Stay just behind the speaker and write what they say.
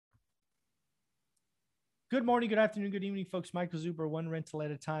Good morning, good afternoon, good evening, folks. Michael Zuber, one rental at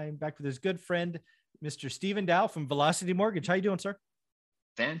a time, back with his good friend, Mr. Stephen Dow from Velocity Mortgage. How you doing, sir?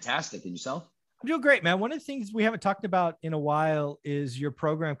 Fantastic. And yourself? I'm doing great, man. One of the things we haven't talked about in a while is your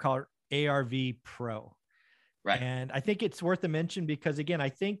program called ARV Pro. Right. And I think it's worth a mention because, again, I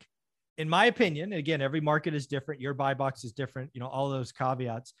think, in my opinion, again, every market is different. Your buy box is different, all those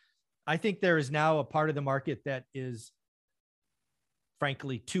caveats. I think there is now a part of the market that is,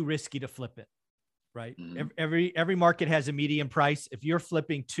 frankly, too risky to flip it. Right. Mm-hmm. Every market has a median price. If you're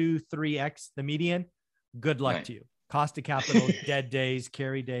flipping 2-3x the median, good luck to you. Cost of capital, dead days,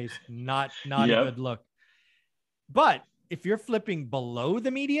 carry days, not a good look. But if you're flipping below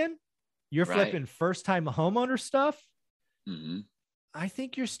the median, you're flipping first time homeowner stuff. Mm-hmm. I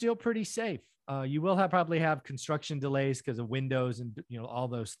think you're still pretty safe. You will probably have construction delays because of windows and all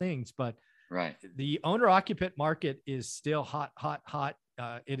those things. But the owner occupant market is still hot.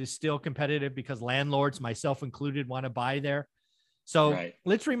 It is still competitive because landlords, myself included, want to buy there. So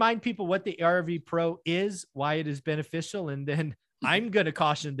let's remind people what the ARV Pro is, why it is beneficial. And then I'm going to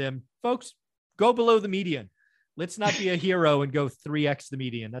caution them, folks, go below the median. Let's not be a hero and go 3x the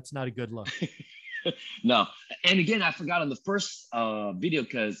median. That's not a good look. No. And again, I forgot on the first video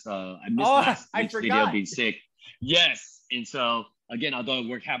because I missed last week's video being sick. Yes. And so again, although I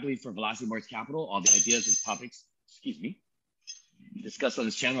work happily for Velocity Mortgage Capital, all the ideas and topics, discussed on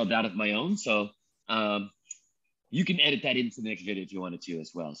this channel are that of my own. So you can edit that into the next video if you wanted to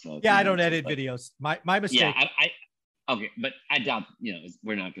as well. So I don't edit videos. My mistake. Yeah, okay, but I doubt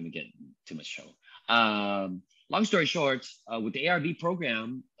we're not going to get too much show. Long story short, with the ARV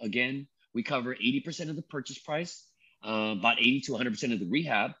program, again, we cover 80% of the purchase price, about 80 to 100% of the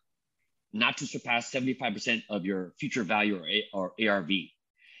rehab, not to surpass 75% of your future value or ARV.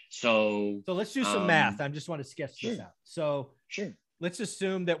 So let's do some math. I just want to sketch this out. So let's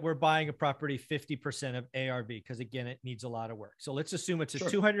assume that we're buying a property 50% of ARV because, again, it needs a lot of work. So let's assume it's a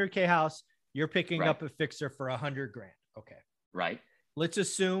 $200K house. You're picking up a fixer for $100,000. Okay. Right. Let's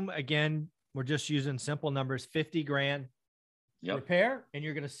assume, again, we're just using simple numbers, $50,000 repair, and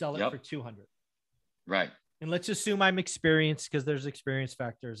you're going to sell it for $200,000. Right. And let's assume I'm experienced because there's experience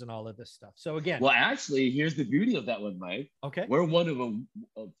factors and all of this stuff. So again, well, actually, here's the beauty of that one, Mike. Okay. We're one of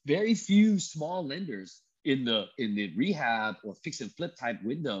a very few small lenders in the rehab or fix and flip type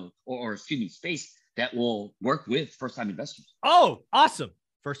window or space that will work with first-time investors. Oh, awesome.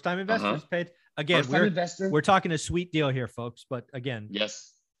 First-time investors paid. Again, we're talking a sweet deal here, folks. But again,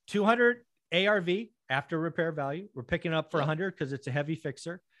 200 ARV after repair value. We're picking up for 100 because it's a heavy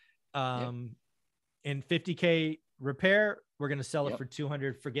fixer. And 50K repair, we're going to sell it for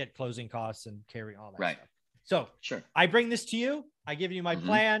 200, forget closing costs and carry all that stuff. So I bring this to you. I give you my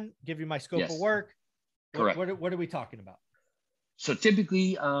plan, give you my scope of work. Correct. What are we talking about? So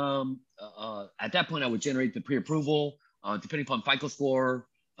typically, at that point, I would generate the pre-approval. Depending upon FICO score,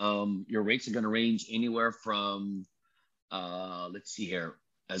 your rates are going to range anywhere from, let's see here,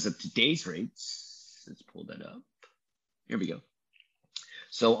 as of today's rates. Let's pull that up. Here we go.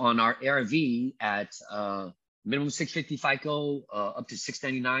 So on our ARV at minimum 650 FICO, up to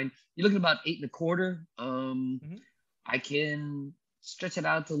 699, you're looking at about 8.25. I can stretch it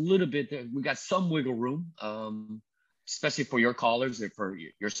out a little bit. We got some wiggle room, especially for your callers or for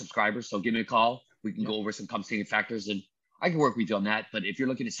your subscribers. So give me a call. We can go over some compensating factors and I can work with you on that. But if you're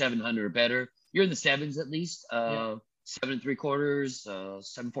looking at 700 or better, you're in the sevens at least, 7.75,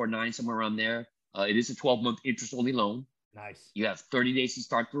 749, somewhere around there. It is a 12-month interest-only loan. Nice. You have 30 days to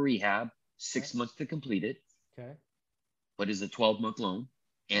start the rehab, 6 months to complete it. Okay. But it's a 12-month loan.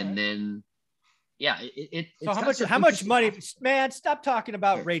 And then, so how much money, man, stop talking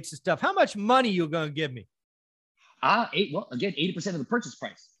about rates and stuff. How much money you going to give me? Again, 80% of the purchase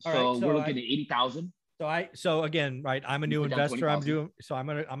price. So we're looking at 80,000. So again, I'm a new investor. I'm going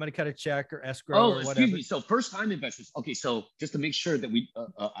to cut a check or escrow or whatever. Excuse me. So first time investors. Okay. So just to make sure that we,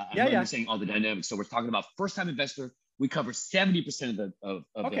 I'm understanding all the dynamics. So we're talking about first time investor. We cover 70% of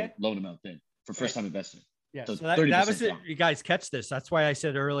the loan amount then for first time investor. Yeah. So that was it. You guys catch this. That's why I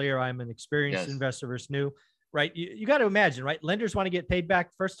said earlier, I'm an experienced investor versus new, right? You got to imagine, right? Lenders want to get paid back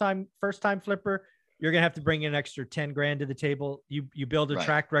first time flipper. You're going to have to bring an extra 10 grand to the table. You build a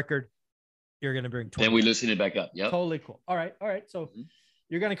track record. You're going to bring 20. Then we loosen it back up. Yep. Totally cool. All right. So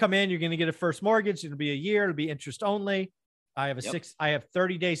you're going to come in, you're going to get a first mortgage. It'll be a year. It'll be interest only. I have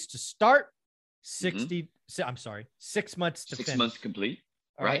 30 days to start, 6 months to finish. 6 months complete.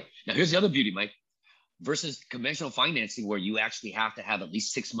 All right. Now here's the other beauty, Mike, versus conventional financing where you actually have to have at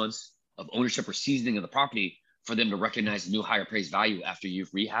least 6 months of ownership or seasoning of the property for them to recognize the new higher appraised value after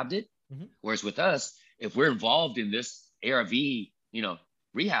you've rehabbed it. Whereas with us, if we're involved in this ARV,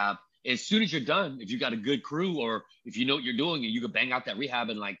 rehab, as soon as you're done, if you got a good crew or if you know what you're doing and you can bang out that rehab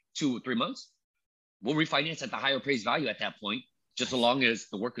in like 2 or 3 months, we'll refinance at the higher appraised value at that point, just so long as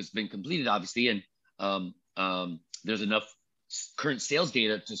the work has been completed, obviously, and there's enough current sales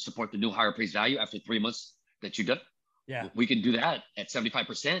data to support the new higher appraised value after 3 months that you've done. Yeah, we can do that at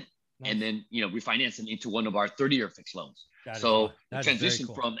 75%, and then refinance them into one of our 30-year fixed loans. So the transition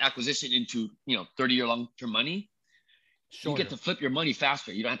from acquisition into 30-year long-term money, you get to flip your money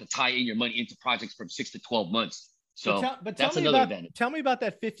faster. You don't have to tie in your money into projects from 6 to 12 months. So that's another advantage. Tell me about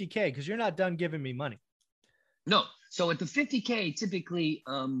that 50K, because you're not done giving me money. No. So at the 50K, typically,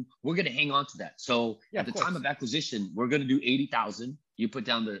 we're going to hang on to that. So at the time of acquisition, we're going to do 80,000. You put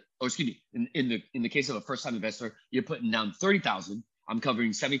down in the case of a first-time investor, you're putting down 30,000. I'm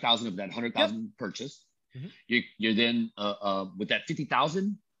covering 70,000 of that 100,000 purchase. Mm-hmm. You're then with that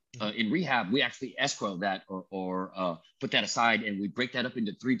 50,000 in rehab, we actually escrow that or put that aside, and we break that up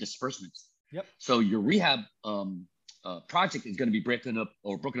into 3 disbursements. Yep. So your rehab project is going to be broken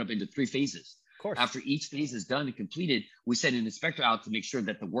up into 3 phases. Of course. After each phase is done and completed, we send an inspector out to make sure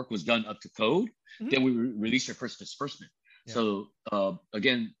that the work was done up to code. Mm-hmm. Then we release your first disbursement. Yeah. So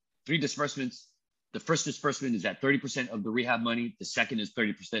again, 3 disbursements. The first disbursement is at 30% of the rehab money. The second is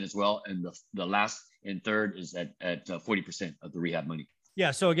 30% as well. And the last and third is at 40% of the rehab money. Yeah.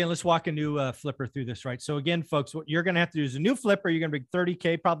 So again, let's walk a new flipper through this, right? So again, folks, what you're going to have to do is a new flipper. You're going to bring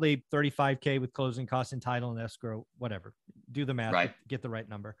 30K, probably 35K with closing costs and title and escrow, whatever. Do the math, right. Get the right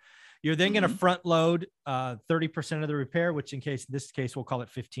number. You're then going to front load 30% of the repair, which in this case, we'll call it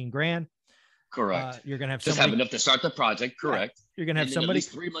 15 grand. Correct. You're going to have just have enough to start the project. Correct. Right. You're going to have somebody at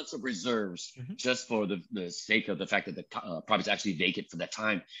least 3 months of reserves, just for the sake of the fact that the project's actually vacant for that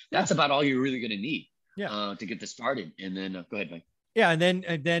time. That's about all you're really going to need to get this started. And then go ahead, Mike. Yeah.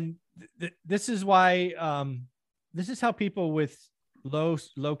 And then this is why, this is how people with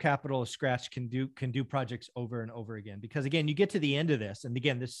low capital scratch can do projects over and over again, because again, you get to the end of this. And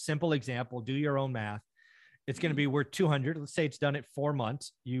again, this simple example, do your own math. It's going to be worth 200. Let's say it's done at 4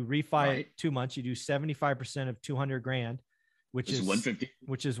 months. You refi it 2 months. You do 75% of 200 grand, which is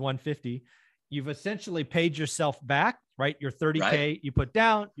 150. You've essentially paid yourself back, right? Your 30K you put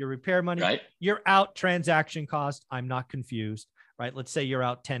down, your repair money, you're out transaction cost. I'm not confused, right? Let's say you're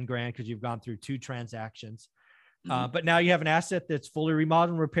out 10 grand because you've gone through 2 transactions. But now you have an asset that's fully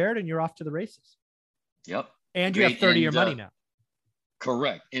remodeled and repaired, and you're off to the races. Yep. And you have 30-year money now.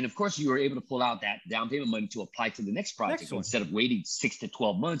 Correct. And of course, you were able to pull out that down payment money to apply to the next project instead of waiting 6 to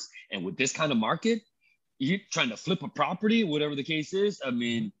 12 months. And with this kind of market, you're trying to flip a property, whatever the case is. I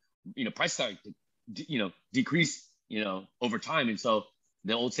mean, price start to, decrease, over time. And so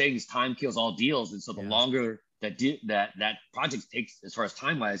the old saying is time kills all deals. And so the longer that project takes, as far as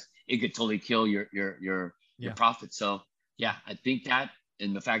time wise, it could totally kill your profit. So yeah, I think that,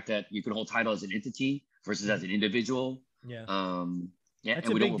 and the fact that you can hold title as an entity versus as an individual. That's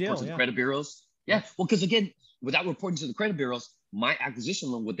and we don't report to the credit bureaus. Well, because again, without reporting to the credit bureaus, my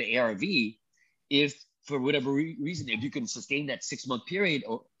acquisition loan with the ARV, if for whatever reason, if you can sustain that 6-month period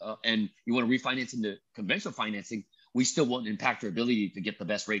and you want to refinance into conventional financing, we still won't impact our ability to get the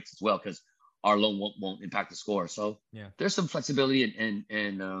best rates as well, because our loan won't impact the score. So there's some flexibility and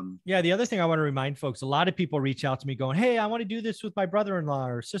the other thing I want to remind folks, a lot of people reach out to me going, hey, I want to do this with my brother-in-law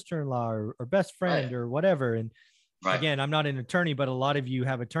or sister-in-law or best friend or whatever. And again, I'm not an attorney, but a lot of you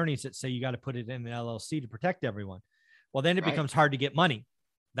have attorneys that say you got to put it in an LLC to protect everyone. Well, then it becomes hard to get money.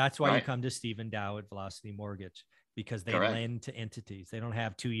 That's why you come to Stephen Dow at Velocity Mortgage, because they lend to entities. They don't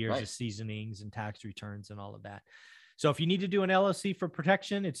have 2 years of seasonings and tax returns and all of that. So if you need to do an LLC for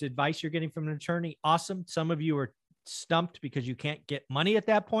protection, it's advice you're getting from an attorney. Awesome. Some of you are stumped because you can't get money at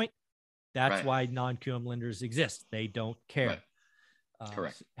that point. That's why non-QM lenders exist. They don't care.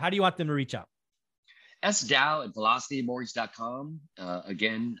 Correct. So how do you want them to reach out? sdow@velocitymortgage.com.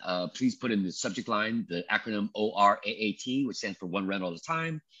 Again, please put in the subject line the acronym ORAAT, which stands for one rental at a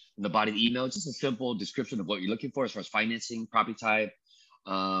time. In the body of the email, just a simple description of what you're looking for as far as financing, property type,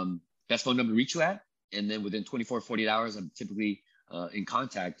 best phone number to reach you at. And then within 24, 48 hours, I'm typically in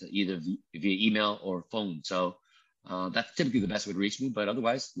contact either via email or phone. So that's typically the best way to reach me. But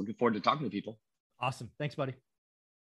otherwise, looking forward to talking to people. Awesome. Thanks, buddy.